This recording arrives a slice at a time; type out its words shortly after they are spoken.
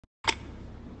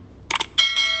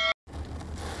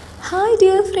Hi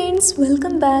dear friends,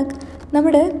 welcome back.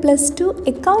 നമ്മുടെ +2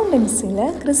 അക്കൗണ്ടൻസിയിൽ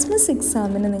Christmas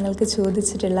എക്സാമിന് നിങ്ങൾക്ക്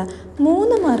ചോദിച്ചിട്ടുള്ള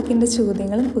 3 മാർക്കിൻ്റെ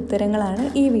ചോദ്യങ്ങളും ഉത്തരങ്ങളാണ്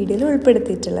ഈ വീഡിയോയിൽ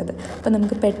ഉൾപ്പെടുത്തിയിട്ടുള്ളത്. അപ്പോൾ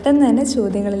നമുക്ക് പെട്ടെന്ന് തന്നെ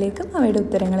ചോദ്യങ്ങളിലേക്കും അവയുടെ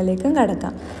ഉത്തരങ്ങളിലേക്കും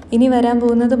കടക്കാം. ഇനി വരാൻ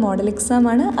പോകുന്നത് മോഡൽ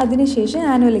എക്സാമാണ്, അതിനുശേഷം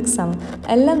ആനുവൽ എക്സാമും.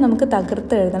 എല്ലാം നമുക്ക്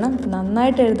തകർത്ത് എഴുതണം.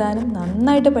 നന്നായിട്ട് എഴുതാനും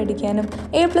നന്നായിട്ട് പഠിക്കാനും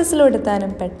A+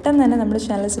 എത്താനും പെട്ടെന്ന് തന്നെ നമ്മുടെ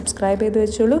ചാനൽ സബ്സ്ക്രൈബ് ചെയ്ത്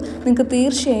വെച്ചോളൂ. നിങ്ങൾക്ക്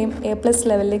തീർച്ചയായും A+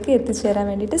 ലെവലിലേക്ക് എത്തിച്ചേരാൻ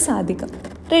വേണ്ടിയിട്ട് സാധിക്കും.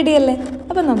 റെഡിയല്ലേ?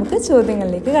 അപ്പോൾ നമുക്ക്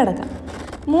ചോദ്യങ്ങളിലേക്ക് കടക്കാം.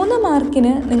 3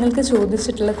 മാർക്കിന് നിങ്ങൾക്ക്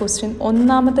ചോദിച്ചിട്ടുള്ള ക്വസ്റ്റ്യൻ,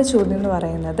 ഒന്നാമത്തെ ചോദ്യം എന്ന്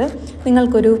പറയുന്നത്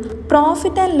നിങ്ങൾക്കൊരു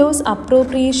profit and loss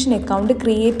appropriation account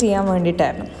create ചെയ്യാൻ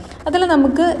വേണ്ടിയിട്ടായിരുന്നു. അതിൽ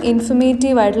നമുക്ക്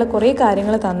ഇൻഫർമേറ്റീവായിട്ടുള്ള കുറേ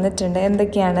കാര്യങ്ങൾ തന്നിട്ടുണ്ട്.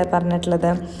 എന്തൊക്കെയാണ്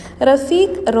പറഞ്ഞിട്ടുള്ളത്?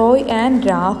 Rafeeq, Roy and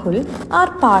Rahul R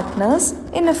partners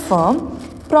in A firm.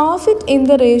 Profit in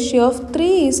the ratio of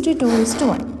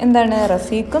 3:2:1. എന്താണ്?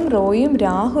 റഫീഖും റോയും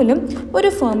രാഹുലും ഒരു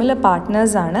ഫേമിലെ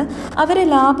പാർട്ട്നേഴ്സാണ്. അവർ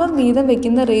ലാഭം വീതം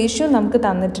വയ്ക്കുന്ന റേഷ്യോ നമുക്ക്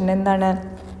തന്നിട്ടുണ്ട്. എന്താണ്?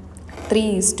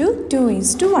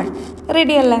 3:2:1.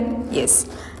 റെഡി അല്ലേ? Yes.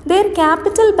 Their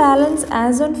capital balance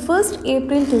as on 1st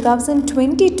April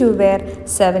 2022 were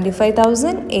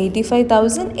 75,000,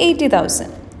 85,000, 80,000.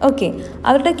 Okay,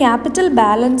 അവരുടെ ക്യാപിറ്റൽ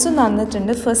ബാലൻസും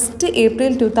തന്നിട്ടുണ്ട്. 1st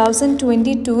April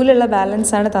 2022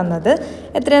 ബാലൻസാണ് തന്നത്.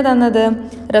 എത്രയാണ് തന്നത്?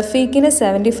 റഫീഖിന്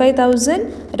 75,000,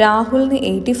 രാഹുലിന്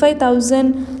 85,000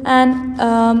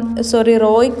 ആൻഡ്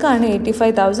റോയ്ക്കാണ്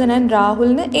 85,000 ആൻഡ്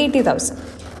രാഹുലിന് 80,000.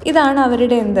 ഇതാണ്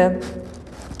അവരുടെ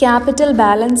ക്യാപിറ്റൽ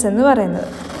ബാലൻസ് എന്ന് പറയുന്നത്.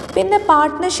 പിന്നെ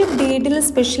പാർട്ട്ണർഷിപ്പ് ഡീഡിൽ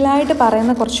സ്പെഷ്യലായിട്ട്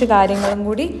പറയുന്ന കുറച്ച് കാര്യങ്ങളും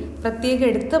കൂടി പ്രത്യേകം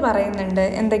എടുത്ത് പറയുന്നുണ്ട്.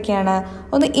 എന്തൊക്കെയാണ്?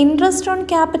 ഒന്ന്, ഇൻട്രസ്റ്റ് ഓൺ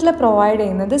ക്യാപിറ്റൽ പ്രൊവൈഡ്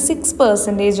ചെയ്യുന്നത്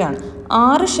 6% ആണ്.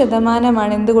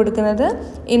 6% എന്ത് കൊടുക്കുന്നത്?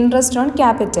 Interest on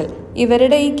capital.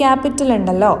 ഇവരുടെ ഈ ക്യാപിറ്റൽ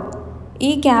ഉണ്ടല്ലോ,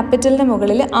 ഈ ക്യാപിറ്റലിന്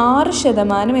മുകളിൽ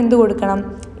 6% എന്ത് കൊടുക്കണം?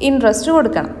 ഇൻട്രസ്റ്റ്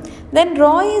കൊടുക്കണം. Then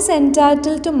Roy is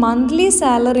entitle to monthly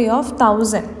salary of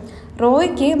 1,000.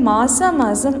 റോയ്ക്ക് മാസം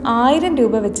 1000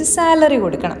 രൂപ വെച്ച് സാലറി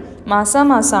കൊടുക്കണം.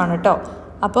 മാസമാണ് കേട്ടോ.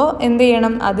 അപ്പോൾ എന്ത്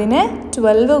ചെയ്യണം? അതിനെ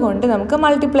 12 കൊണ്ട് നമുക്ക്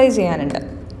മൾട്ടിപ്ലൈ ചെയ്യാനുണ്ട്.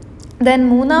 ദെൻ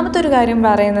മൂന്നാമത്തെ ഒരു കാര്യം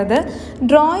പറയുന്നത്,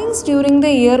 drawings during the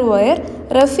year wire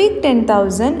Rafeeq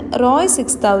 10,000, Roy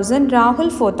 6,000, Rahul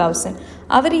 4,000.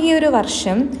 അവർ ഈ ഒരു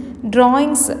വർഷം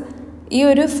ഡ്രോയിങ്സ് ഈ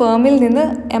ഒരു ഫേമിൽ നിന്ന്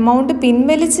എമൗണ്ട്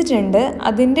പിൻവലിച്ചിട്ടുണ്ട്.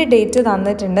 അതിൻ്റെ ഡേറ്റ്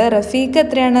തന്നിട്ടുണ്ട്. റഫീഖ്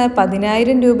എത്രയാണ്?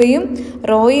 10,000 രൂപയും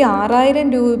റോയ്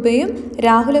 6,000 രൂപയും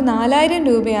രാഹുൽ 4,000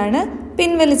 രൂപയാണ്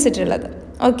പിൻവലിച്ചിട്ടുള്ളത്.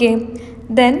 Okay.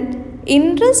 Then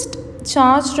interest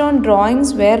charged on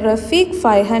drawings wear Rafeeq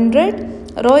 500,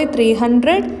 Roy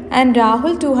 300 and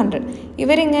Rahul 200.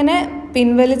 ഇവരിങ്ങനെ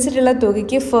പിൻവലിച്ചിട്ടുള്ള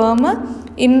തുകയ്ക്ക് ഫേം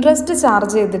ഇൻട്രസ്റ്റ്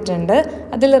ചാർജ് ചെയ്തിട്ടുണ്ട്.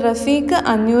 അതിൽ റഫീഖ്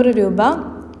 500 രൂപ,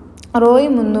 റോയ്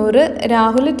 300,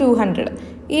 രാഹുൽ 200.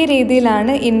 ഈ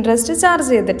രീതിയിലാണ് ഇൻട്രസ്റ്റ് ചാർജ്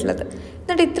ചെയ്തിട്ടുള്ളത്.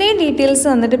 എന്നിട്ട് ഇത്രയും ഡീറ്റെയിൽസ്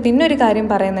തന്നിട്ട് പിന്നെ ഒരു കാര്യം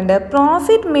പറയുന്നുണ്ട്,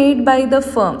 profit made by the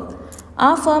firm. ആ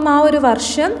ഫേം ആ ഒരു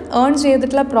വർഷം ഏൺ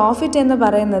ചെയ്തിട്ടുള്ള പ്രോഫിറ്റ് എന്ന്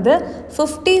പറയുന്നത്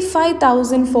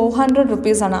 55,400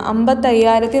 റുപ്പീസാണ്.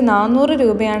 55,400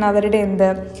 രൂപയാണ് അവരുടെ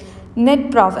നെറ്റ്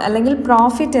പ്രോഫിറ്റ് അല്ലെങ്കിൽ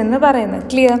പ്രോഫിറ്റ് എന്ന് പറയുന്നത്.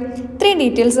 ക്ലിയർ? ഇത്രയും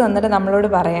ഡീറ്റെയിൽസ് തന്നിട്ട് നമ്മളോട്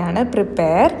പറയാണ്,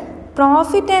 prepare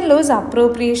profit and loss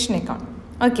appropriation account.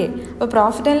 Okay, അപ്പോൾ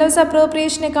profit and loss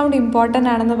appropriation account important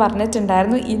ആണെന്ന്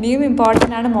പറഞ്ഞിട്ടുണ്ടായിരുന്നു. ഇനിയും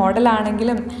ഇമ്പോർട്ടൻ്റ് ആണ്.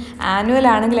 മോഡലാണെങ്കിലും ആനുവൽ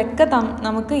ആണെങ്കിലും ഒക്കെ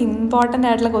നമുക്ക് ഇമ്പോർട്ടൻ്റ്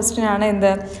ആയിട്ടുള്ള ക്വസ്റ്റ്യൻ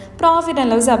ആണ് profit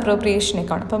and loss appropriation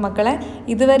account. അപ്പോൾ മക്കളെ,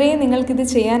 ഇതുവരെ നിങ്ങൾക്കിത്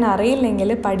ചെയ്യാൻ അറിയില്ലെങ്കിൽ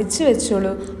പഠിച്ചു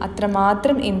വെച്ചോളൂ.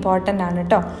 അത്രമാത്രം ഇമ്പോർട്ടൻ്റ് ആണ്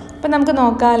കേട്ടോ. അപ്പോൾ നമുക്ക്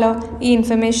നോക്കാമല്ലോ ഈ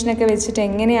ഇൻഫർമേഷനൊക്കെ വെച്ചിട്ട്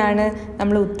എങ്ങനെയാണ്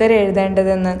നമ്മൾ ഉത്തരം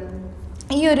എഴുതേണ്ടതെന്ന്.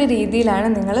 ഈ ഒരു രീതിയിലാണ്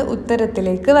നിങ്ങൾ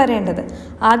ഉത്തരത്തിലേക്ക് വരേണ്ടത്.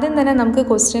 ആദ്യം തന്നെ നമുക്ക്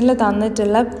ക്വസ്റ്റ്യനിൽ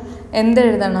തന്നിട്ടുള്ള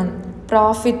എന്തെഴുതണം?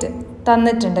 പ്രോഫിറ്റ്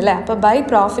തന്നിട്ടുണ്ട് അല്ലേ? അപ്പോൾ by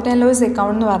profit and loss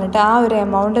account എന്ന് പറഞ്ഞിട്ട് ആ ഒരു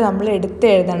എമൗണ്ട് നമ്മൾ എടുത്ത്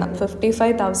എഴുതണം,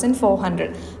 55,400.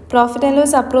 പ്രോഫിറ്റ് ആൻഡ്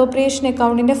ലോസ് അപ്രോപ്രിയേഷൻ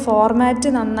അക്കൗണ്ടിൻ്റെ ഫോർമാറ്റ്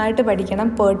നന്നായിട്ട് പഠിക്കണം.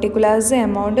 പെർട്ടിക്കുലേഴ്സ്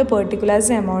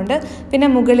എമൗണ്ട്, പിന്നെ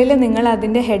മുകളിൽ നിങ്ങൾ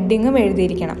അതിൻ്റെ ഹെഡിങ്ങും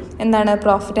എഴുതിയിരിക്കണം. എന്താണ്?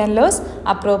 Profit and loss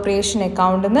appropriation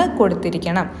account എന്ന്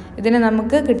കൊടുത്തിരിക്കണം. ഇതിന്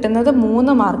നമുക്ക് കിട്ടുന്നത്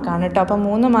 3 മാർക്കാണ് കേട്ടോ. അപ്പോൾ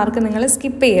 3 മാർക്ക് നിങ്ങൾ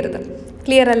സ്കിപ്പ് ചെയ്യരുത്.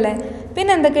 ക്ലിയർ അല്ലേ?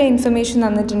 പിന്നെ എന്തൊക്കെ ഇൻഫർമേഷൻ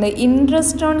തന്നിട്ടുണ്ട്?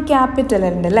 ഇൻട്രസ്റ്റ് ഓൺ ക്യാപിറ്റൽ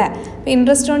ഉണ്ട് അല്ലേ? അപ്പോൾ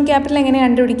ഇൻട്രസ്റ്റ് ഓൺ ക്യാപിറ്റൽ എങ്ങനെ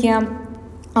കണ്ടുപിടിക്കാം?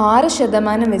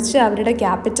 6% വെച്ച് അവരുടെ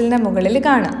ക്യാപിറ്റലിൻ്റെ മുകളിൽ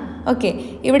കാണാം. ഓക്കെ,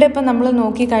 ഇവിടെ ഇപ്പം നമ്മൾ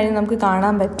നോക്കിക്കഴിഞ്ഞാൽ നമുക്ക്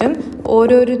കാണാൻ പറ്റും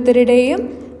ഓരോരുത്തരുടെയും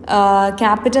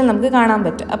ക്യാപിറ്റൽ നമുക്ക് കാണാൻ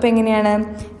പറ്റും. അപ്പോൾ എങ്ങനെയാണ്?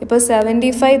 ഇപ്പോൾ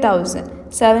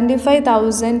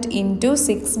 75,000 ഇൻറ്റു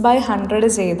 6/100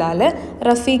 ചെയ്താൽ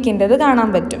റഫീഖിൻ്റെത് കാണാൻ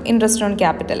പറ്റും, ഇൻട്രസ്റ്റ് ഓൺ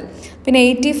ക്യാപിറ്റൽ. പിന്നെ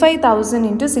 85,000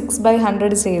 ഇൻറ്റു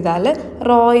 6/100 ചെയ്താൽ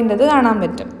റോയിൻ്റെത് കാണാൻ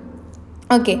പറ്റും.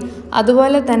 ഓക്കെ,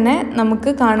 അതുപോലെ തന്നെ നമുക്ക്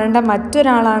കാണേണ്ട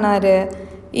മറ്റൊരാളാണ് ആര്?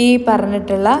 ഈ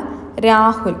പറഞ്ഞിട്ടുള്ള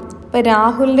രാഹുൽ. അപ്പോൾ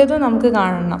രാഹുലിൻ്റെതും നമുക്ക്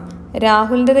കാണണം.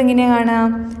 രാഹുലിൻ്റെത് എങ്ങനെയാണ്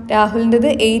കാണാം? രാഹുലിൻ്റെത്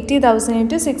 80,000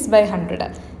 ഇൻറ്റു 6/100.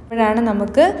 അപ്പോഴാണ്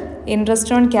നമുക്ക്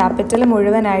ഇൻട്രസ്റ്റ് ഓൺ ക്യാപിറ്റൽ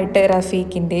മുഴുവനായിട്ട്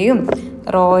റഫീഖിൻ്റെയും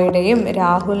റോയുടെയും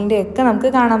രാഹുലിൻ്റെയും ഒക്കെ നമുക്ക്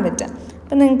കാണാൻ പറ്റുക.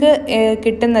 അപ്പം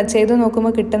നിങ്ങൾക്ക് ചെയ്ത്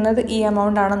നോക്കുമ്പോൾ കിട്ടുന്നത് ഈ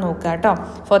എമൗണ്ട് ആണ് നോക്കുക കേട്ടോ.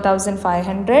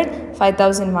 4,500,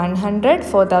 5,100,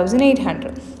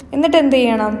 4,800. എന്നിട്ട് എന്ത്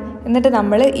ചെയ്യണം? എന്നിട്ട്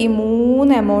നമ്മൾ ഈ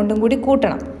 3 എമൗണ്ടും കൂടി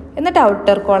കൂട്ടണം. എന്നിട്ട്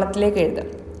ഔട്ടർ കോളത്തിലേക്ക് എഴുതാം.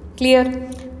 ക്ലിയർ?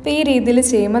 അപ്പോൾ ഈ രീതിയിൽ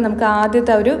ചെയ്യുമ്പോൾ നമുക്ക്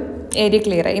ആദ്യത്തെ ഒരു ഏരിയ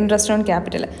ക്ലിയർ ആയി, ഇൻട്രസ്റ്റ് ഓൺ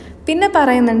ക്യാപിറ്റൽ. പിന്നെ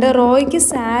പറയുന്നുണ്ട് റോയ്ക്ക്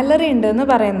സാലറി ഉണ്ടെന്ന്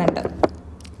പറയുന്നുണ്ട്.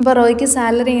 അപ്പോൾ റോയ്ക്ക്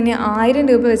സാലറി ഇങ്ങനെ 1000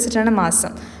 രൂപ വെച്ചിട്ടാണ്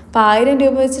മാസം. അപ്പോൾ 1000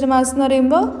 രൂപ വെച്ചിട്ട് മാസം എന്ന്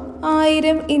പറയുമ്പോൾ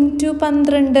 1000 ഇൻറ്റു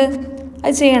 12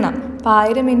 അത് ചെയ്യണം. അപ്പോൾ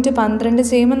 1000 ഇൻറ്റു 12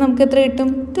 ചെയ്യുമ്പോൾ നമുക്ക് എത്ര കിട്ടും?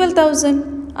 12,000.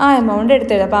 ആ എമൗണ്ട്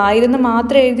എടുത്തെഴുതുക. അപ്പോൾ 1000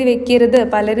 മാത്രം എഴുതി വെക്കരുത്.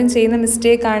 പലരും ചെയ്യുന്ന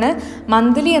മിസ്റ്റേക്കാണ്.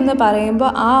 മന്ത്ലി എന്ന് പറയുമ്പോൾ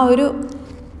ആ ഒരു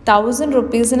 1000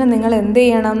 റുപ്പീസിന് നിങ്ങൾ എന്ത്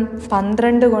ചെയ്യണം?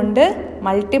 12 കൊണ്ട്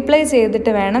മൾട്ടിപ്ലൈ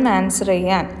ചെയ്തിട്ട് വേണം ആൻസർ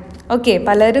ചെയ്യാൻ. ഓക്കെ,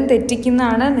 പലരും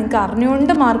തെറ്റിക്കുന്നതാണ്. നിങ്ങൾക്ക്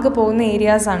അറിഞ്ഞുകൊണ്ട് മാർക്ക് പോകുന്ന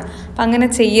ഏരിയാസാണ്. അപ്പം അങ്ങനെ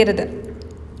ചെയ്യരുത്.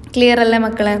 ക്ലിയർ അല്ലേ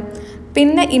മക്കളെ?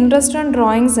 പിന്നെ ഇൻട്രസ്റ്റ് ഓൺ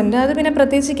ഡ്രോയിങ്സ് ഉണ്ട്. അത് പിന്നെ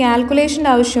പ്രത്യേകിച്ച് കാൽക്കുലേഷൻ്റെ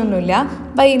ആവശ്യമൊന്നുമില്ല.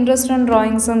 ബൈ ഇൻട്രസ്റ്റ് ഓൺ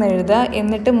ഡ്രോയിങ്സ് എന്ന് എഴുതുക.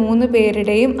 എന്നിട്ട് 3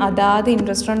 പേരുടെയും അതാത്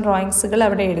ഇൻട്രസ്റ്റ് ഓൺ ഡ്രോയിങ്സുകൾ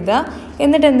അവിടെ എഴുതുക.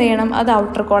 എന്നിട്ട് എന്ത് ചെയ്യണം? അത്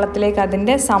ഔട്ടർ കോളത്തിലേക്ക്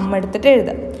അതിൻ്റെ സം എടുത്തിട്ട്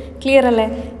എഴുതുക. ക്ലിയർ അല്ലേ?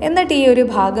 എന്നിട്ട് ഈ ഒരു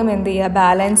ഭാഗം എന്ത് ചെയ്യുക?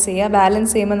 ബാലൻസ് ചെയ്യുക.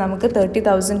 ബാലൻസ് ചെയ്യുമ്പോൾ നമുക്ക്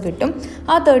 30,000 കിട്ടും.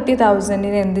 ആ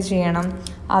 30,000-ന് എന്ത് ചെയ്യണം?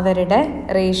 അവരുടെ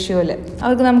റേഷ്യോയിൽ,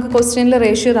 അവർക്ക് നമുക്ക് ക്വസ്റ്റ്യനിൽ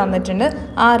റേഷ്യോ തന്നിട്ടുണ്ട്,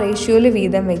 ആ റേഷ്യോയിൽ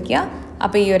വീതം വയ്ക്കുക.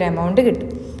 അപ്പോൾ ഈ ഒരു എമൗണ്ട് കിട്ടും.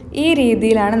 ഈ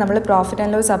രീതിയിലാണ് നമ്മൾ profit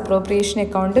and loss appropriation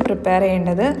account prepare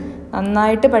ചെയ്യേണ്ടത്.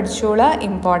 നന്നായിട്ട് പഠിച്ചോളാം,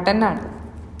 ഇമ്പോർട്ടൻ്റ് ആണ്.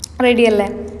 റെഡി അല്ലേ?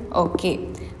 ഓക്കെ.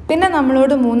 പിന്നെ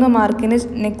നമ്മളോട് 3 മാർക്കിന്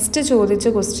നെക്സ്റ്റ് ചോദിച്ച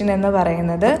ക്വസ്റ്റ്യൻ എന്ന്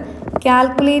പറയുന്നത്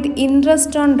കാൽക്കുലേറ്റ്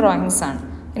ഇൻട്രസ്റ്റ് ഓൺ ഡ്രോയിങ്സ് ആണ്.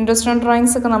 ഇൻട്രസ്റ്റ് ഓൺ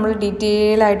ഡ്രോയിങ്സ് ഒക്കെ നമ്മൾ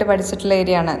ഡീറ്റെയിൽ ആയിട്ട് പഠിച്ചിട്ടുള്ള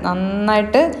ഏരിയ ആണ്.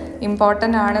 നന്നായിട്ട്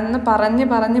ഇമ്പോർട്ടൻ്റ് ആണെന്ന്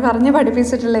പറഞ്ഞ്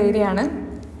പഠിപ്പിച്ചിട്ടുള്ള ഏരിയ ആണ്.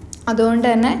 അതുകൊണ്ട്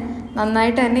തന്നെ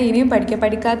നന്നായിട്ട് തന്നെ ഇനിയും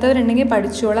പഠിക്കാത്തവരുണ്ടെങ്കിൽ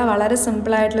പഠിച്ചോളാം. വളരെ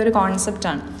സിമ്പിളായിട്ടുള്ളൊരു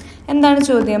കോൺസെപ്റ്റാണ്. എന്താണ്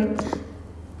ചോദ്യം?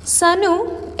 Sanu,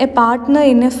 A partner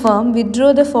in A firm, withdraw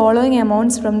the following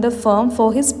amounts from the firm for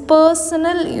his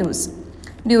personal use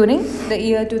during the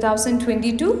year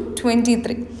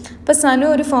 2022-23. ഇപ്പോൾ സനു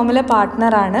ഒരു ഫേമിലെ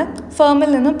പാർട്ട്ണറാണ്. ഫേമിൽ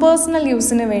നിന്നും പേഴ്സണൽ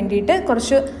യൂസിന് വേണ്ടിയിട്ട്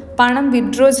കുറച്ച് പണം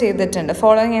വിഡ്രോ ചെയ്തിട്ടുണ്ട്.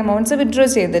 ഫോളോയിങ് എമൗണ്ട്സ് വിഡ്രോ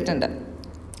ചെയ്തിട്ടുണ്ട്.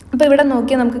 അപ്പോൾ ഇവിടെ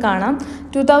നോക്കിയാൽ നമുക്ക് കാണാം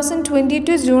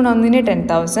 2022 ജൂൺ 1-ന്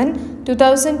 10,000,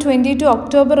 2022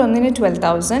 ഒക്ടോബർ 1-ന്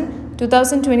 12,000,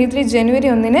 2023 ജനുവരി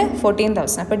 1-ന്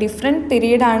 14,000. അപ്പോൾ ഡിഫറെൻറ്റ്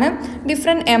പീരീഡാണ്,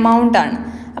 ഡിഫറെൻറ്റ് എമൗണ്ടാണ്.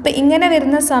 അപ്പോൾ ഇങ്ങനെ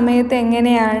വരുന്ന സമയത്ത്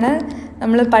എങ്ങനെയാണ്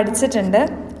നമ്മൾ പഠിച്ചിട്ടുണ്ട്.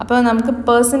 അപ്പോൾ നമുക്ക്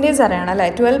പെർസെൻറ്റേജ് അറിയണം അല്ലേ?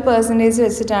 12%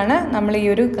 വെച്ചിട്ടാണ് നമ്മൾ ഈ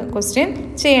ഒരു ക്വസ്റ്റ്യൻ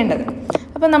ചെയ്യേണ്ടത്.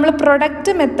 അപ്പോൾ നമ്മൾ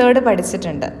പ്രൊഡക്റ്റ് മെത്തേഡ്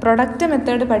പഠിച്ചിട്ടുണ്ട്. പ്രൊഡക്റ്റ്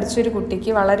മെത്തേഡ് പഠിച്ചൊരു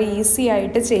കുട്ടിക്ക് വളരെ ഈസി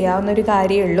ആയിട്ട് ചെയ്യാവുന്നൊരു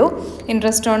കാര്യമേ ഉള്ളൂ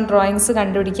ഇൻട്രസ്റ്റ് ഓൺ ഡ്രോയിങ്സ്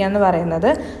കണ്ടുപിടിക്കുക എന്ന് പറയുന്നത്.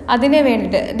 അതിന്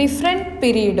വേണ്ടിയിട്ട് ഡിഫറെൻറ്റ്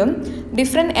പീരീഡും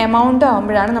ഡിഫറെൻറ്റ് എമൗണ്ടും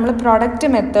ആകുമ്പോഴാണ് നമ്മൾ പ്രൊഡക്റ്റ്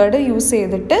മെത്തേഡ് യൂസ്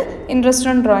ചെയ്തിട്ട് ഇൻട്രസ്റ്റ്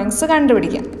ഓൺ ഡ്രോയിങ്സ്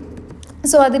കണ്ടുപിടിക്കുക.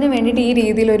 സോ അതിന് വേണ്ടിയിട്ട് ഈ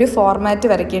രീതിയിലൊരു ഫോർമാറ്റ്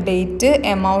വരയ്ക്കുക. Date,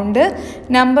 amount,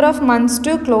 number of months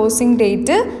to closing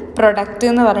date, product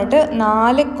എന്ന് പറഞ്ഞിട്ട്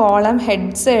 4 കോളം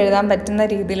ഹെഡ്സ് എഴുതാൻ പറ്റുന്ന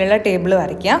രീതിയിലുള്ള ടേബിൾ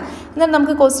വരയ്ക്കുക. എന്നാൽ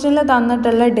നമുക്ക് ക്വസ്റ്റ്യനിൽ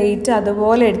തന്നിട്ടുള്ള ഡേറ്റ്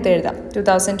അതുപോലെ എഴുതാം.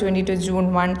 2022 ജൂൺ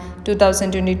 1,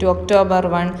 2022 ഒക്ടോബർ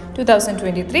 1,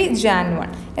 2023 ജാൻ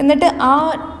 1. എന്നിട്ട് ആ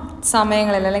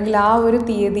സമയങ്ങളിൽ അല്ലെങ്കിൽ ആ ഒരു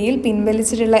തീയതിയിൽ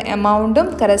പിൻവലിച്ചിട്ടുള്ള എമൗണ്ടും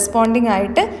കറസ്പോണ്ടിങ്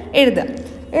ആയിട്ട് എഴുതുക.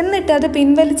 എന്നിട്ട് അത്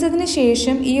പിൻവലിച്ചതിന്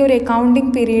ശേഷം ഈ ഒരു അക്കൗണ്ടിങ്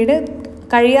പീരീഡ്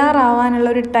കഴിയാറാവാനുള്ള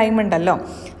ഒരു ടൈം ഉണ്ടല്ലോ,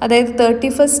 അതായത്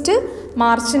 31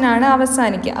 മാർച്ചിനാണ്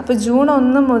അവസാനിക്കുക. അപ്പോൾ ജൂൺ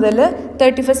 1 മുതൽ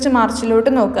 31 മാർച്ചിലോട്ട്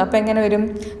നോക്കുക. അപ്പോൾ എങ്ങനെ വരും?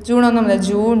 ജൂൺ 1 മുതൽ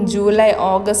June, July,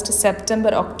 August,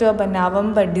 September, October,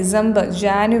 November, December,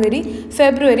 January,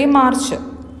 ഫെബ്രുവരി, മാർച്ച്.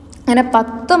 അങ്ങനെ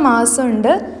 10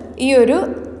 മാസമുണ്ട് ഈ ഒരു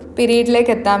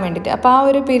പീരീഡിലേക്ക് എത്താൻ വേണ്ടിയിട്ട്. അപ്പോൾ ആ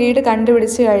ഒരു പീരീഡ്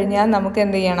കണ്ടുപിടിച്ച് കഴിഞ്ഞാൽ നമുക്ക്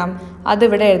എന്ത് ചെയ്യണം?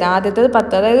 അതിവിടെ എഴുതാം. ആദ്യത്തേത്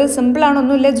 10, അതായത് സിമ്പിളാണ്,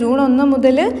 ഒന്നുമില്ല. ജൂൺ 1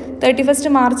 മുതൽ 31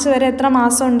 മാർച്ച് വരെ എത്ര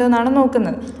മാസം ഉണ്ട് എന്നാണ്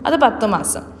നോക്കുന്നത്. അത് 10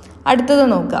 മാസം. അടുത്തത്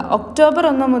നോക്കുക, ഒക്ടോബർ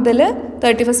 1 മുതൽ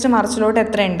 31 മാർച്ചിലോട്ട്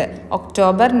എത്രയുണ്ട്?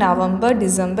 ഒക്ടോബർ, നവംബർ,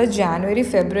 ഡിസംബർ, ജാനുവരി,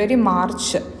 ഫെബ്രുവരി,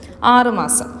 മാർച്ച്, 6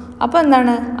 മാസം. അപ്പോൾ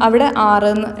എന്താണ്? അവിടെ 6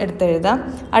 എന്ന് എടുത്തെഴുതാം.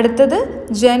 അടുത്തത്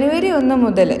ജനുവരി 1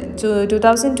 മുതൽ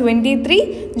 2023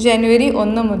 ജനുവരി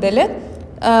 1 മുതൽ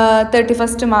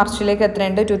 31 മാർച്ചിലേക്ക്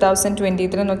എത്രയുണ്ട്?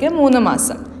 2023 നോക്കിയാൽ 3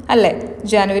 മാസം അല്ലേ?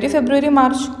 ജനുവരി, ഫെബ്രുവരി,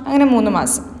 മാർച്ച്, അങ്ങനെ 3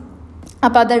 മാസം.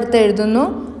 അപ്പോൾ അതെടുത്ത് എഴുതുന്നു,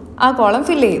 ആ കോളം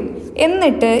ഫില്ല് ചെയ്യും.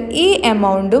 എന്നിട്ട് ഈ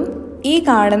എമൗണ്ടും ഈ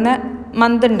കാണുന്ന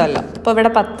മന്ത് ഉണ്ടല്ലോ, ഇപ്പോൾ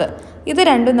ഇവിടെ 10, ഇത്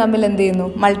രണ്ടും തമ്മിൽ എന്ത് ചെയ്യുന്നു?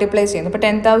 മൾട്ടിപ്ലൈ ചെയ്യുന്നു. ഇപ്പോൾ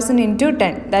 10,000 into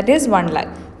 10 that is 1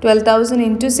 lakh, 12,000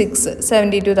 into 6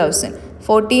 72,000,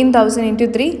 14,000 into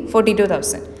 3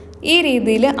 42,000. ഈ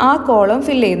രീതിയിൽ ആ കോളം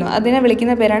ഫില്ല് ചെയ്യുന്നു. അതിനെ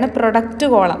വിളിക്കുന്ന പേരാണ് പ്രൊഡക്റ്റ്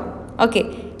കോളം. ഓക്കെ,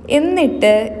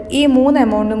 എന്നിട്ട് ഈ 3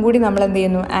 എമൗണ്ടും കൂടി നമ്മൾ എന്ത്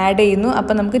ചെയ്യുന്നു, ആഡ് ചെയ്യുന്നു.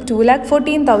 അപ്പോൾ നമുക്ക്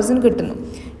 2,14,000 കിട്ടുന്നു.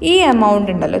 ഈ എമൗണ്ട്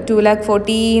ഉണ്ടല്ലോ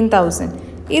 2,14,000,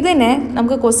 ഇതിനെ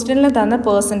നമുക്ക് ക്വസ്റ്റ്യനിൽ തന്ന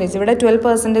പെർസെൻറ്റേജ്, ഇവിടെ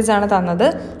 12% ആണ് തന്നത്,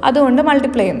 അതുകൊണ്ട്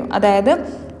മൾട്ടിപ്ലൈ ചെയ്യുന്നു. അതായത്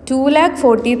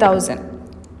 2,40,000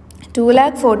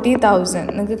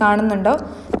 നിങ്ങൾക്ക് കാണുന്നുണ്ടോ,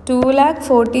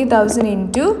 2,40,000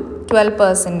 ഇൻറ്റു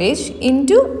 12%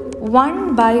 ഇൻറ്റു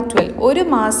 1/12. ഒരു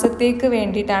മാസത്തേക്ക്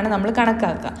വേണ്ടിയിട്ടാണ് നമ്മൾ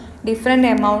കണക്കാക്കുക. ഡിഫറെൻറ്റ്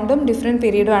എമൗണ്ടും ഡിഫറെൻറ്റ്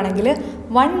പീരീഡും ആണെങ്കിൽ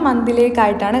 1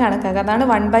 മന്തിലേക്കായിട്ടാണ് കണക്കാക്കുക. അതാണ്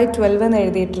 1/12 എന്ന്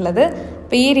എഴുതിയിട്ടുള്ളത്.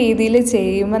 അപ്പോൾ ഈ രീതിയിൽ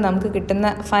ചെയ്യുമ്പോൾ നമുക്ക് കിട്ടുന്ന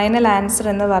ഫൈനൽ ആൻസർ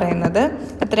എന്ന് പറയുന്നത്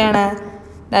എത്രയാണ്?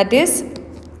 ദാറ്റ് ഈസ്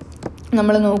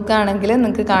നമ്മൾ നോക്കുകയാണെങ്കിൽ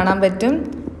നിങ്ങൾക്ക് കാണാൻ പറ്റും,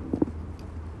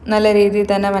 നല്ല രീതിയിൽ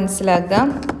തന്നെ മനസ്സിലാക്കാം.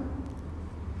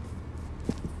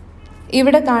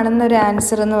 ഇവിടെ കാണുന്ന ഒരു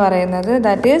ആൻസർ എന്ന് പറയുന്നത്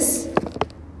ദാറ്റ് ഈസ്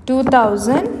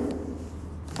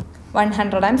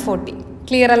 2,140.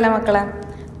 ക്ലിയർ അല്ല മക്കളെ?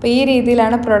 അപ്പോൾ ഈ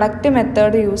രീതിയിലാണ് പ്രൊഡക്റ്റ്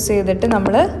മെത്തേഡ് യൂസ് ചെയ്തിട്ട്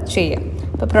നമ്മൾ ചെയ്യുക.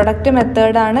 അപ്പോൾ പ്രൊഡക്റ്റ്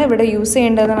മെത്തേഡാണ് ഇവിടെ യൂസ്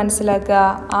ചെയ്യേണ്ടതെന്ന് മനസ്സിലാക്കുക.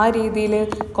 ആ രീതിയിൽ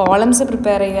കോളംസ്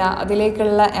പ്രിപ്പയർ ചെയ്യുക,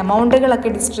 അതിലേക്കുള്ള എമൗണ്ടുകളൊക്കെ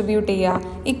ഡിസ്ട്രിബ്യൂട്ട് ചെയ്യുക,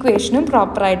 ഇക്വേഷനും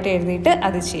പ്രോപ്പറായിട്ട് എഴുതിയിട്ട്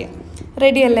അത് ചെയ്യുക.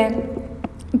 റെഡി അല്ലേ?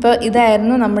 ഇപ്പോൾ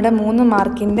ഇതായിരുന്നു നമ്മുടെ 3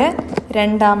 മാർക്കിൻ്റെ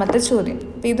രണ്ടാമത്തെ ചോദ്യം.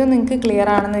 അപ്പോൾ ഇത് നിങ്ങൾക്ക് ക്ലിയർ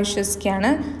ആണെന്ന് വിശ്വസിക്കുകയാണ്.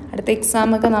 അടുത്ത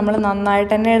എക്സാമൊക്കെ നമ്മൾ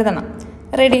നന്നായിട്ട് തന്നെ എഴുതണം.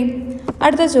 റെഡി?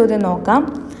 അടുത്ത ചോദ്യം നോക്കാം.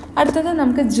 അടുത്തത്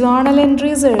നമുക്ക് ജേർണൽ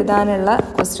എൻട്രീസ് എഴുതാനുള്ള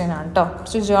ക്വസ്റ്റ്യൻ ആണ് കേട്ടോ.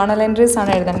 കുറച്ച് ജേർണൽ എൻട്രീസ്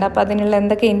ആണ് എഴുതേണ്ടത്. അപ്പോൾ അതിനുള്ള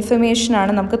എന്തൊക്കെ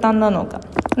ഇൻഫർമേഷനാണ് നമുക്ക് തന്നത് നോക്കാം.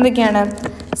 എന്തൊക്കെയാണ്?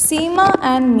 Seema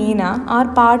and Meena R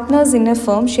partners in A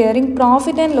firm sharing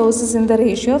profit and losses in the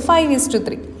ratio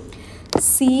 5:3.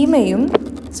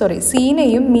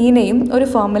 സീനയും മീനയും ഒരു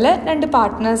ഫേമിൽ 2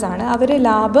 പാർട്ട്നേഴ്സാണ്. അവർ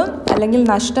ലാഭം അല്ലെങ്കിൽ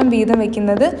നഷ്ടം വീതം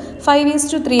വയ്ക്കുന്നത്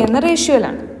 5:3 എന്ന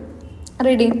റേഷ്യോയിലാണ്.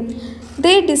 Ready?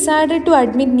 They decided to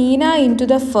admit Neena in to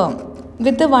the firm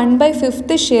with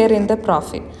 1/5 share in the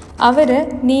profit. അവർ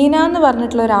നീന എന്ന്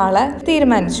പറഞ്ഞിട്ടുള്ള ഒരാളെ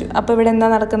തീരുമാനിച്ചു. അപ്പോൾ ഇവിടെ എന്താ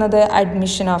നടക്കുന്നത്?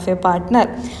 Admission of A partner.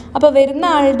 അപ്പോൾ വരുന്ന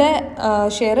ആളുടെ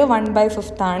ഷെയർ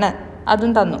 1/5 ആണ്,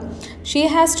 അതും തന്നു. She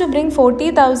has to bring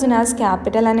 40,000 as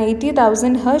capital and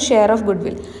 80,000 her share of good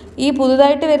will. ഈ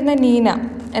പുതുതായിട്ട് വരുന്ന നീന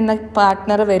എന്ന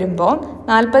പാർട്ട്ണർ വരുമ്പോൾ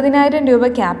 40,000 രൂപ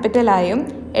ക്യാപിറ്റലായും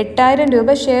 8,000 രൂപ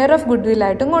ഷെയർ ഓഫ് ഗുഡ്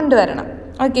വില്ലായിട്ടും കൊണ്ടുവരണം.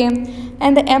 Okay.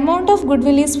 And the amount of good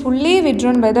will is fully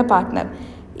withdrawn by the partner.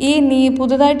 ഈ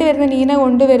പുതുതായിട്ട് വരുന്ന നീന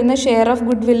കൊണ്ടുവരുന്ന ഷെയർ ഓഫ്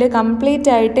ഗുഡ് വില്ല് കംപ്ലീറ്റ്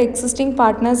ആയിട്ട് എക്സിസ്റ്റിംഗ്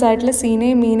പാർട്ട്നേഴ്സ് ആയിട്ടുള്ള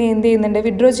സീനയും മീനയും എന്ത് ചെയ്യുന്നുണ്ട്?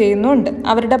 വിഡ്രോ ചെയ്യുന്നുണ്ട്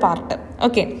അവരുടെ പാർട്ട്.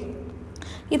 ഓക്കെ.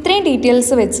 ഇത്രയും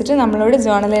ഡീറ്റെയിൽസ് വെച്ചിട്ട് നമ്മളോട്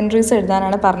ജേർണൽ എൻട്രീസ്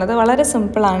എഴുതാനാണ് പറഞ്ഞത്. വളരെ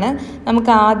സിമ്പിളാണ്.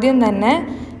 നമുക്ക് ആദ്യം തന്നെ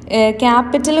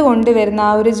ക്യാപിറ്റൽ കൊണ്ടുവരുന്ന ആ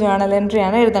ഒരു ജേർണൽ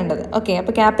എൻട്രിയാണ് എഴുതേണ്ടത്. ഓക്കെ.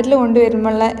 അപ്പോൾ ക്യാപിറ്റൽ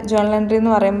കൊണ്ടുവരുമ്പോഴുള്ള ജേർണൽ എൻട്രി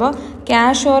എന്ന് പറയുമ്പോൾ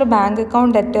cash or bank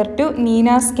account debtor to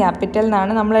നീനാസ് capital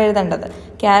എന്നാണ് നമ്മൾ എഴുതേണ്ടത്.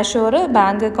 Cash or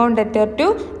bank account debtor to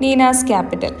നീനാസ്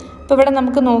capital. അപ്പോൾ ഇവിടെ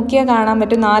നമുക്ക് നോക്കിയാൽ കാണാൻ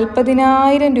പറ്റും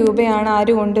 40,000 രൂപയാണ്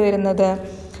ആര് കൊണ്ടുവരുന്നത്?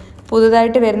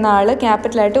 പുതുതായിട്ട് വരുന്ന ആൾ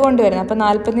ക്യാപിറ്റലായിട്ട് കൊണ്ടുവരുന്നത്. അപ്പോൾ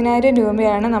 40,000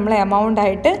 രൂപയാണ് നമ്മൾ എമൗണ്ട്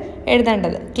ആയിട്ട്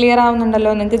എഴുതേണ്ടത്. ക്ലിയർ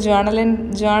ആവുന്നുണ്ടല്ലോ? നിങ്ങൾക്ക്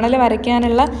ജേർണൽ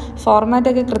വരയ്ക്കാനുള്ള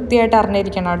ഫോർമാറ്റൊക്കെ കൃത്യമായിട്ട്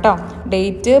അറിഞ്ഞിരിക്കണം കേട്ടോ.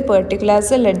 Date,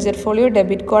 particulars, ledger folio,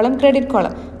 debit column, credit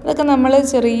column, ഇതൊക്കെ നമ്മൾ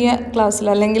ചെറിയ ക്ലാസ്സിൽ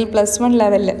അല്ലെങ്കിൽ +1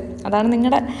 ലെവലിൽ, അതാണ്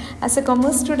നിങ്ങളുടെ ആസ് എ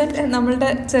കൊമേഴ്സ് സ്റ്റുഡൻറ്റ്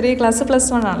നമ്മളുടെ ചെറിയ ക്ലാസ്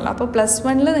 +1 ആണല്ലോ. അപ്പോൾ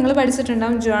 +1 നിങ്ങൾ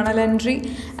പഠിച്ചിട്ടുണ്ടാവും ജേർണൽ എൻട്രി,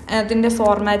 അതിൻ്റെ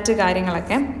ഫോർമാറ്റ്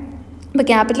കാര്യങ്ങളൊക്കെ. അപ്പോൾ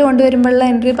ക്യാപിറ്റൽ കൊണ്ടുവരുമ്പോഴുള്ള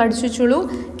എൻട്രി പഠിച്ചു വെച്ചോളൂ.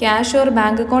 Cash or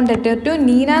bank account debtor to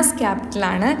നീനാസ്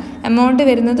ക്യാപിറ്റലാണ്. Amount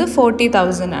വരുന്നത്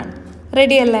 40,000 ആണ്.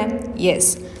 റെഡി അല്ലേ?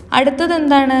 യെസ്. അടുത്തത്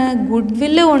എന്താണ്? ഗുഡ്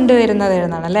വില്ല് കൊണ്ടുവരുന്നത്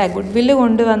എഴുതണം അല്ലേ? ഗുഡ് വില്ല്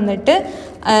കൊണ്ടുവന്നിട്ട്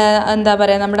എന്താ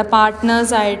പറയുക, നമ്മുടെ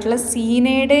പാർട്ട്നേഴ്സ് ആയിട്ടുള്ള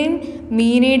സീനയുടെയും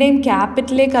മീനയുടെയും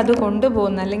ക്യാപിറ്റലിലേക്ക് അത്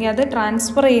കൊണ്ടുപോകുന്ന അല്ലെങ്കിൽ അത്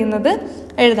ട്രാൻസ്ഫർ ചെയ്യുന്നത്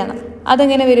എഴുതണം.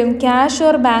 അതെങ്ങനെ വരും? Cash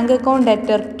or bank account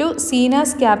debtor to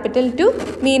Seena's capital to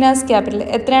മീനാസ് capital.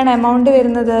 എത്രയാണ് എമൗണ്ട്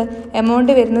വരുന്നത്?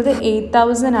 എമൗണ്ട് വരുന്നത്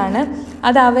 8,000 ആണ്.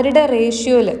 അത് അവരുടെ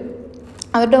റേഷ്യോയിൽ,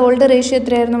 അവരുടെ ഓൾഡ് റേഷ്യോ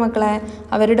എത്രയായിരുന്നു മക്കളെ?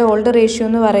 അവരുടെ ഓൾഡ് റേഷ്യോ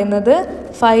എന്ന് പറയുന്നത്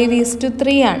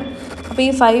 5:3 ആണ്. അപ്പോൾ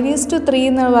ഈ 5:3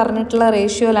 എന്ന് പറഞ്ഞിട്ടുള്ള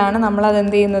റേഷ്യോയിലാണ് നമ്മളത്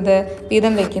എന്ത് ചെയ്യുന്നത്?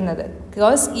 വീതം വയ്ക്കുന്നത്.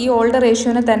 ബിക്കോസ് ഈ ഓൾഡ്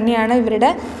റേഷ്യോനെ തന്നെയാണ് ഇവരുടെ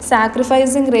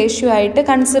സാക്രിഫൈസിങ് റേഷ്യോ ആയിട്ട്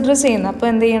കൺസിഡർ ചെയ്യുന്നത്. അപ്പോൾ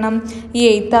എന്ത് ചെയ്യണം? ഈ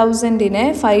 8,000-നെ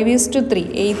 5:3,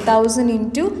 8,000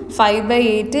 ഇൻറ്റു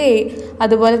 5/8,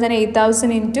 അതുപോലെ തന്നെ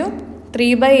 8,000 ഇൻറ്റു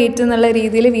 3/8 എന്നുള്ള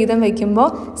രീതിയിൽ വീതം വയ്ക്കുമ്പോൾ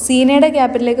സീനയുടെ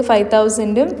ക്യാപിറ്റലിലേക്ക്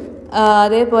 5,000-ഉം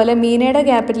അതേപോലെ മീനയുടെ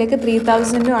ക്യാപിറ്റലിലേക്ക്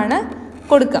 3,000-ഉം ആണ്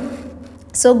കൊടുക്കുക.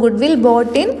 So good will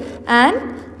brought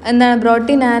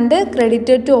in and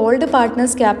credited to old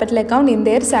partners capital account in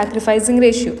there sacrificing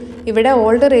ratio. ഇവിടെ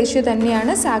ഓൾഡ് റേഷ്യോ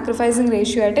തന്നെയാണ് സാക്രിഫൈസിങ്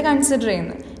റേഷ്യോ ആയിട്ട് കൺസിഡർ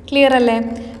ചെയ്യുന്നത്. ക്ലിയർ അല്ലേ?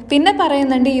 പിന്നെ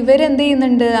പറയുന്നുണ്ട് ഇവരെന്ത്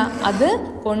ചെയ്യുന്നുണ്ട്? അത്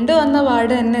കൊണ്ടുവന്ന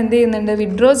പാട് തന്നെ എന്ത് ചെയ്യുന്നുണ്ട്?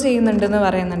 വിഡ്രോ ചെയ്യുന്നുണ്ടെന്ന്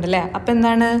പറയുന്നുണ്ട് അല്ലേ? അപ്പോൾ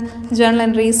എന്താണ് journal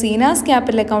entry? Seena's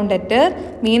capital account debtor,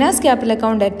 മീനാസ് capital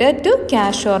account debtor to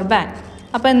cash or bank.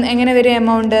 അപ്പം എങ്ങനെ വരും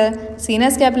amount?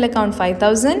 Seena's capital account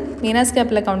 5,000, മീനാസ്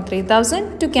capital account 3,000,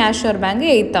 to cash or bank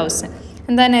 8,000.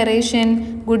 എന്താ narration?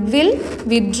 Good will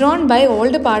വിത്ഡ്രോൺ by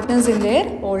old partners in there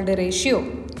old ratio,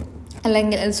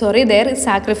 അല്ലെങ്കിൽ there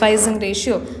sacrificing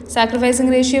ratio.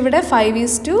 Sacrificing ratio ഇവിടെ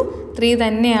 5:3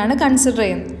 തന്നെയാണ് consider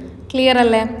ചെയ്യുന്നത്. Clear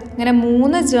അല്ലേ? ഇങ്ങനെ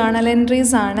 3 ജേണൽ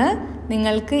എൻട്രീസ് ആണ്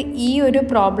നിങ്ങൾക്ക് ഈ ഒരു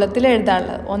പ്രോബ്ലത്തിൽ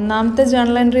എഴുതാനുള്ളത്. ഒന്നാമത്തെ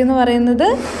ജേണൽ എൻട്രി എന്ന് പറയുന്നത്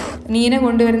നീന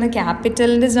കൊണ്ടുവരുന്ന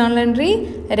ക്യാപിറ്റലിൻ്റെ ജേണൽ എൻട്രി.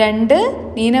 2,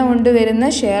 നീന കൊണ്ടുവരുന്ന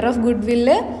ഷെയർ ഓഫ് ഗുഡ്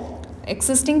വില്ല്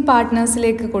എക്സിസ്റ്റിംഗ്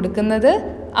പാർട്ട്നേഴ്സിലേക്ക് കൊടുക്കുന്നത്,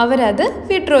 അവരത്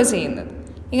വിഡ്രോ ചെയ്യുന്നത്.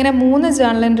 ഇങ്ങനെ 3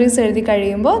 ജേണൽ എൻട്രീസ് എഴുതി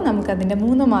കഴിയുമ്പോൾ നമുക്കതിൻ്റെ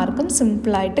 3 മാർക്കും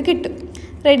സിമ്പിളായിട്ട് കിട്ടും.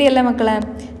 റെഡിയല്ലേ മക്കളെ?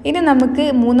 ഇനി നമുക്ക്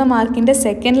 3 മാർക്കിൻ്റെ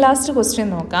സെക്കൻഡ് ലാസ്റ്റ് ക്വസ്റ്റ്യൻ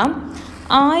നോക്കാം.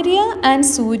 Arya and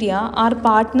Surya are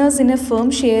partners in a firm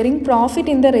sharing profit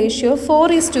in the ratio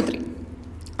 4:3.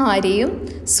 ആര്യയും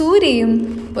സൂര്യയും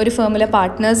ഒരു ഫേമിലെ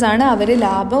പാർട്ട്നേഴ്സാണ്. അവർ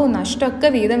ലാഭവും നഷ്ടമൊക്കെ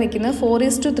വീതം വയ്ക്കുന്നത്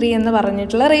 4:3 എന്ന്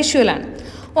പറഞ്ഞിട്ടുള്ള റേഷ്യോയിലാണ്.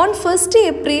 On 1st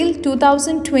April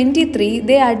 2023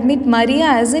 they admit Maria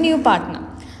as a new partner.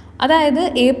 അതായത്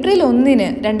April 1,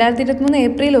 2023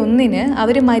 April 1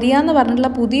 അവർ മരിയ എന്ന്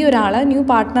പറഞ്ഞിട്ടുള്ള പുതിയൊരാളെ ന്യൂ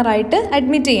പാർട്ട്ണറായിട്ട്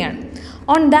അഡ്മിറ്റ് ചെയ്യാണ്.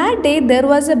 On that day, there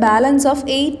was a balance of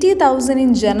 80,000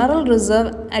 in general reserve,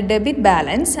 a debit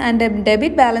balance, and a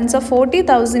debit balance of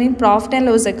 40,000 in profit and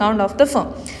loss account of the firm.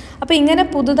 അപ്പോൾ ഇങ്ങനെ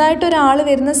പുതുതായിട്ടൊരാൾ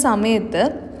വരുന്ന സമയത്ത്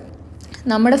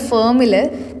നമ്മുടെ ഫേമിൽ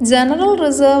general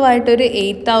reserve ആയിട്ടൊരു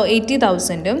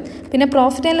 80,000ഉം പിന്നെ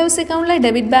profit and loss അക്കൗണ്ടിലെ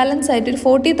debit balance ആയിട്ടൊരു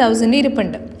 40,000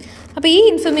 ഇരിപ്പുണ്ട്. അപ്പോൾ ഈ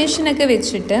ഇൻഫർമേഷനൊക്കെ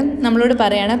വെച്ചിട്ട് നമ്മളോട്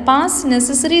പറയുകയാണ് pass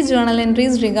necessary journal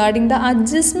entries regarding the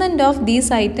adjustment of these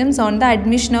items on the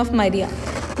admission of Maria.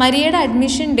 മരിയയുടെ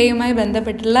admission ഡേയുമായി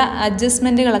ബന്ധപ്പെട്ടുള്ള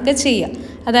അഡ്ജസ്റ്റ്മെൻറ്റുകളൊക്കെ ചെയ്യുക.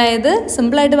 അതായത്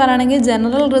സിമ്പിളായിട്ട് പറയുകയാണെങ്കിൽ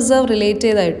general reserve relate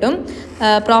ചെയ്തായിട്ടും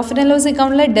profit and loss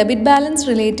അക്കൗണ്ടിലെ ഡെബിറ്റ് ബാലൻസ്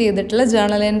റിലേറ്റ് ചെയ്തിട്ടുള്ള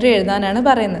ജേണൽ എൻട്രി എഴുതാനാണ്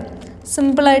പറയുന്നത്.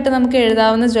 സിമ്പിളായിട്ട് നമുക്ക്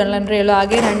എഴുതാവുന്ന ജേണൽ എൻട്രി ഉള്ളൂ.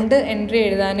 ആകെ 2 എൻട്രി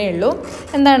എഴുതാനേ ഉള്ളൂ.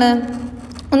 എന്താണ്?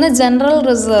 ഒന്ന് ജനറൽ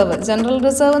റിസർവ്. ജനറൽ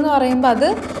റിസർവ് എന്ന് പറയുമ്പോൾ അത്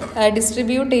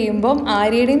ഡിസ്ട്രിബ്യൂട്ട് ചെയ്യുമ്പം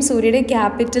ആര്യയുടെയും സൂര്യയുടെയും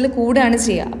ക്യാപിറ്റൽ കൂടുകയാണ്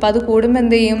ചെയ്യുക. അപ്പോൾ അത് കൂടുമ്പോൾ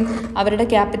എന്ത് ചെയ്യും? അവരുടെ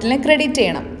ക്യാപിറ്റലിനെ ക്രെഡിറ്റ്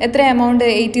ചെയ്യണം. എത്ര എമൗണ്ട്?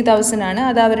 80,000 ആണ്.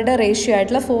 അത് അവരുടെ റേഷ്യോ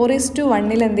ആയിട്ടുള്ള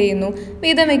 4:1 എന്ത് ചെയ്യുന്നു?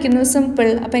 വീതം വയ്ക്കുന്നു. സിമ്പിൾ.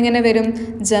 അപ്പോൾ എങ്ങനെ വരും?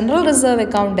 General reserve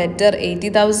account debtor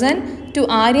 80,000 to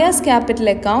Aryas capital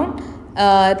account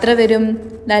എത്ര വരും?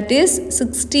 That is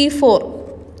 64.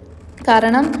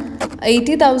 കാരണം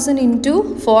 80,000 ഇൻറ്റു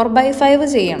 4/5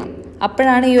 ചെയ്യണം.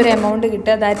 അപ്പോഴാണ് ഈ ഒരു എമൗണ്ട്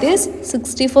കിട്ടുക. That is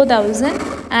 64,000.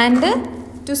 And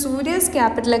to സൂര്യസ്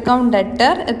capital account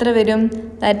debtor എത്ര വരും?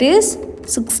 That is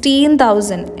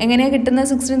 16,000. എങ്ങനെയാണ് കിട്ടുന്നത്?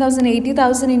 16,000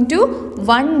 80,000 ഇൻറ്റു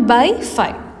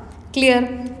 1/5. ക്ലിയർ?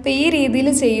 അപ്പോൾ ഈ രീതിയിൽ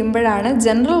ചെയ്യുമ്പോഴാണ്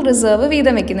ജനറൽ റിസർവ്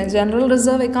വീതം വയ്ക്കുന്നത്. General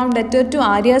reserve account debtor to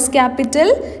Aryas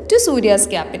capital to Surya's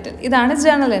capital. ഇതാണ്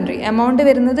ജേണൽ എൻട്രി. എമൗണ്ട്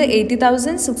വരുന്നത്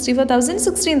 80,000, 64,000,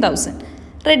 16,000.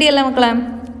 റെഡിയല്ലേ മക്കളെ?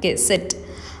 Okay, set.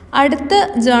 അടുത്ത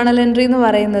ജേണൽ എൻട്രി എന്ന്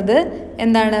പറയുന്നത്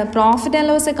എന്താണ്? പ്രോഫിറ്റ് ആൻഡ്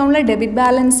ലോസ് അക്കൗണ്ടിലെ ഡെബിറ്റ്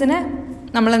ബാലൻസിന്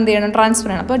നമ്മൾ എന്ത് ചെയ്യണം? ട്രാൻസ്ഫർ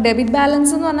ചെയ്യണം. അപ്പോൾ ഡെബിറ്റ്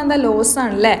ബാലൻസ് എന്ന് പറഞ്ഞാൽ എന്താ? ലോസ്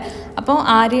ആണല്ലേ. അപ്പോൾ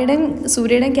ആര്യയുടെയും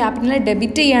സൂര്യയുടെയും ക്യാപിറ്റലിനെ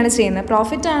ഡെബിറ്റ് ചെയ്യുകയാണ് ചെയ്യുന്നത്.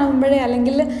 പ്രോഫിറ്റ് ആകുമ്പോഴേ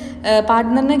അല്ലെങ്കിൽ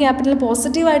പാർട്ട്ണറിൻ്റെ ക്യാപിറ്റൽ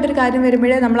പോസിറ്റീവായിട്ടൊരു കാര്യം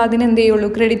വരുമ്പോഴേ നമ്മൾ അതിന് എന്ത് ചെയ്യുള്ളൂ?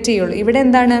 ക്രെഡിറ്റ് ചെയ്യുള്ളൂ. ഇവിടെ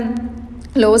എന്താണ്?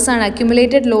 ലോസാണ്.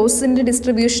 അക്യുമുലേറ്റഡ് ലോസിൻ്റെ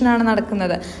ഡിസ്ട്രിബ്യൂഷനാണ്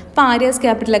നടക്കുന്നത്. അപ്പോൾ Aryas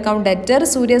capital account debtor,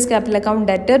 Surya's capital account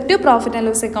debtor to profit and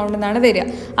loss account എന്നാണ് വരിക.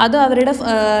 അതും അവരുടെ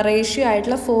റേഷ്യോ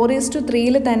ആയിട്ടുള്ള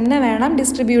 4:3 തന്നെ വേണം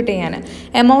ഡിസ്ട്രിബ്യൂട്ട് ചെയ്യാൻ.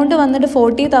 എമൗണ്ട് വന്നിട്ട്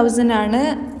 40,000 ആണ്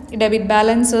debit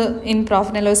balance in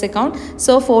profit and loss account.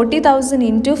 So 40,000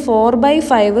 into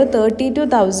 4/5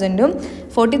 32,000ഉം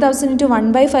 40,000 into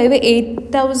 1/5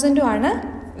 8,000ഉം ആണ്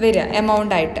വരിക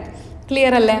എമൗണ്ട് ആയിട്ട്.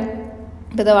 ക്ലിയർ അല്ലേ?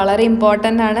 അപ്പോൾ ഇത് വളരെ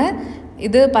ഇമ്പോർട്ടൻ്റ് ആണ്.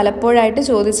 ഇത് പലപ്പോഴായിട്ട്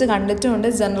ചോദിച്ച് കണ്ടിട്ടുമുണ്ട്.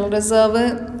 ജനറൽ റിസർവ്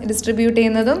ഡിസ്ട്രിബ്യൂട്ട്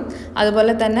ചെയ്യുന്നതും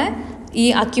അതുപോലെ തന്നെ ഈ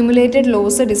അക്യുമുലേറ്റഡ്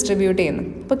ലോസ് ഡിസ്ട്രിബ്യൂട്ട് ചെയ്യുന്നു.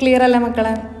 ഇപ്പോൾ ക്ലിയർ അല്ലേ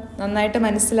മക്കളെ? നന്നായിട്ട്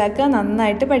മനസ്സിലാക്കുക,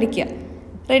 നന്നായിട്ട് പഠിക്കുക.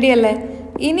 റെഡിയല്ലേ?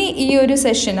 ഇനി ഈ ഒരു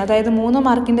സെഷൻ, അതായത് 3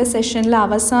 മാർക്കിൻ്റെ സെഷനിലെ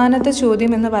അവസാനത്തെ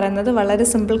ചോദ്യം എന്ന് പറയുന്നത് വളരെ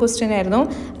സിമ്പിൾ ക്വസ്റ്റ്യൻ ആയിരുന്നു.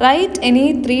 Right any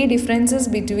 3 differences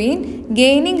between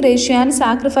gaining ratio and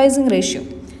sacrificing ratio.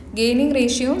 Gaining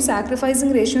റേഷ്യോയും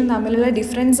sacrificing റേഷ്യോയും തമ്മിലുള്ള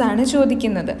ഡിഫറൻസ് ആണ്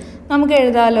ചോദിക്കുന്നത്. നമുക്ക്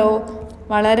എഴുതാമല്ലോ.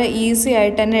 വളരെ ഈസി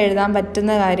ആയിട്ട് തന്നെ എഴുതാൻ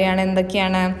പറ്റുന്ന കാര്യമാണ്.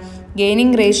 എന്തൊക്കെയാണ്?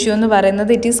 ഗെയിനിങ് റേഷ്യോ എന്ന്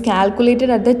പറയുന്നത് it is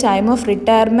calculated at the time of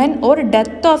retirement or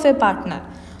death of A partner.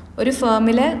 ഒരു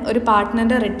ഫേമിലെ ഒരു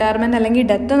പാർട്ട്ണറിൻ്റെ റിട്ടയർമെൻറ്റ് അല്ലെങ്കിൽ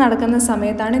ഡെത്ത് നടക്കുന്ന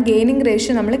സമയത്താണ് ഗെയിനിങ്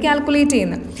റേഷ്യോ നമ്മൾ കാൽക്കുലേറ്റ്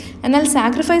ചെയ്യുന്നത്. എന്നാൽ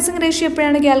സാക്രിഫൈസിങ് റേഷ്യോ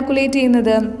എപ്പോഴാണ് കാൽക്കുലേറ്റ്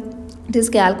ചെയ്യുന്നത്? It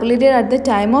is calculated at the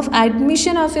time of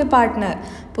admission of A partner.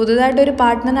 പുതുതായിട്ടൊരു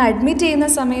പാർട്ട്ണറെ admit ചെയ്യുന്ന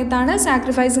സമയത്താണ്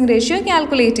സാക്രിഫൈസിങ് റേഷ്യോ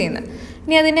കാൽക്കുലേറ്റ് ചെയ്യുന്നത്.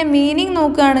 ഇനി അതിൻ്റെ മീനിങ്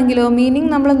നോക്കുകയാണെങ്കിലോ, മീനിങ്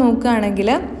നമ്മൾ നോക്കുകയാണെങ്കിൽ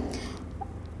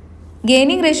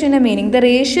Gaining ratio in a meaning, the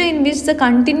ratio in which the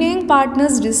continuing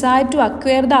partners decide to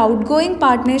acquire the outgoing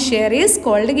partner's share is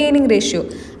called gaining ratio.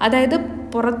 അതായത്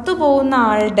പുറത്തു പോകുന്ന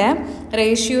ആളുടെ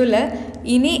റേഷ്യോയിൽ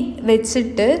ഇനി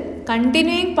വെച്ചിട്ട്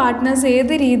കണ്ടിന്യൂയിങ് പാർട്ട്നേഴ്സ്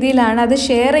ഏത് രീതിയിലാണ് അത്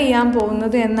ഷെയർ ചെയ്യാൻ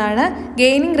പോകുന്നത് എന്നാണ്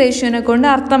ഗെയിനിങ് റേഷ്യോനെ കൊണ്ട്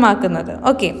അർത്ഥമാക്കുന്നത്.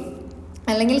 ഓക്കെ,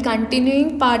 അല്ലെങ്കിൽ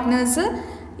കണ്ടിന്യൂയിങ് പാർട്ട്നേഴ്സ്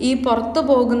ഈ പുറത്തു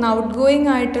പോകുന്ന ഔട്ട് ഗോയിങ്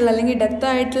ആയിട്ടുള്ള അല്ലെങ്കിൽ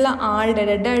ഡെഡായിട്ടുള്ള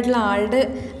ആളുടെ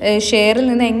ഷെയറിൽ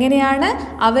നിന്ന് എങ്ങനെയാണ്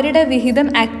അവരുടെ വിഹിതം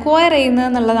അക്വയർ ചെയ്യുന്നത്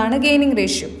എന്നുള്ളതാണ് ഗെയിനിങ്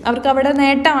റേഷ്യോ. അവർക്ക് അവിടെ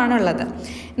നേട്ടമാണുള്ളത്.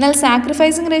 എന്നാൽ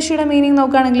സാക്രിഫൈസിങ് റേഷ്യോയുടെ മീനിങ്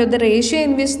നോക്കുകയാണെങ്കിൽ the ratio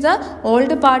in which the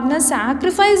old partner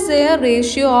sacrifice there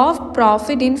ratio of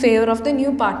profit in favour of the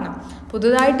new partner.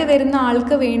 പുതുതായിട്ട് വരുന്ന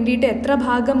ആൾക്ക് വേണ്ടിയിട്ട് എത്ര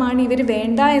ഭാഗമാണ് ഇവർ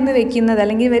വേണ്ട എന്ന് വെക്കുന്നത്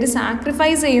അല്ലെങ്കിൽ ഇവർ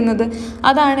സാക്രിഫൈസ് ചെയ്യുന്നത്,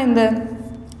 അതാണ് എന്ത്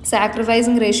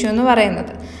സാക്രിഫൈസിങ് റേഷ്യോ എന്ന്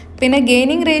പറയുന്നത്. പിന്നെ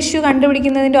ഗെയിനിങ് റേഷ്യോ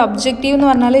കണ്ടുപിടിക്കുന്നതിൻ്റെ ഒബ്ജക്റ്റീവ് എന്ന്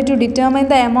പറഞ്ഞാൽ to determine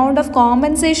the amount of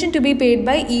compensation to be paid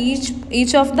by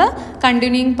each of the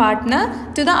continuing partner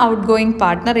to the out going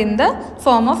partner in the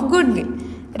form of good will.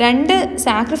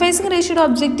 Sacrificing റേഷ്യോയുടെ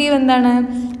objective എന്താണ്?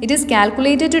 It is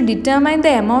calculated to determine the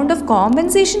amount of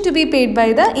compensation to be paid by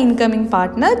the incoming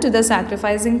partner to the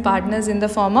sacrificing partners in the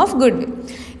form of good will.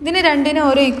 ഇതിന് രണ്ടിനും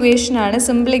ഓരോ ഇക്വേഷനാണ്,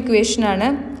 simple ഇക്വേഷനാണ്.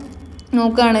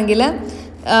 നോക്കുകയാണെങ്കിൽ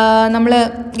നമ്മൾ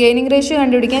gaining ratio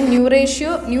കണ്ടുപിടിക്കാൻ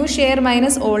new share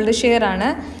minus old share ആണ്.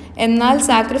 എന്നാൽ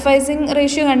sacrificing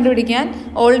ratio കണ്ടുപിടിക്കാൻ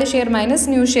old share minus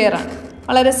new share ആണ്.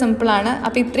 വളരെ സിമ്പിളാണ്.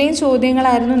 അപ്പോൾ ഇത്രയും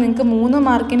ചോദ്യങ്ങളായിരുന്നു നിങ്ങൾക്ക് 3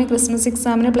 മാർക്കിന് ക്രിസ്മസ്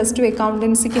എക്സാമിന് +2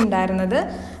 അക്കൗണ്ടൻസിക്ക് ഉണ്ടായിരുന്നത്.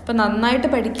 അപ്പോൾ നന്നായിട്ട്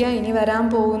പഠിക്കുക. ഇനി വരാൻ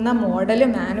പോകുന്ന മോഡൽ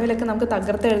മാനുവലൊക്കെ നമുക്ക്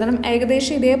തകർത്ത് എഴുതണം.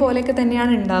 ഏകദേശം ഇതേപോലെയൊക്കെ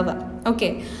തന്നെയാണ് ഉണ്ടാവുക.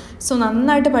 ഓക്കെ, സോ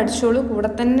നന്നായിട്ട് പഠിച്ചോളൂ,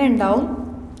 കൂടെ തന്നെ ഉണ്ടാവും.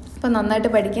 അപ്പോൾ നന്നായിട്ട്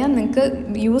പഠിക്കുക. നിങ്ങൾക്ക്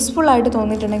യൂസ്ഫുള്ളായിട്ട്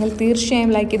തോന്നിയിട്ടുണ്ടെങ്കിൽ തീർച്ചയായും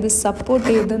ലൈക്ക് ചെയ്ത് സപ്പോർട്ട്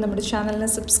ചെയ്ത് നമ്മുടെ ചാനലിനെ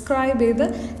സബ്സ്ക്രൈബ് ചെയ്ത്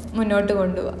മുന്നോട്ട്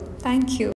കൊണ്ടുപോകുക. Thank you.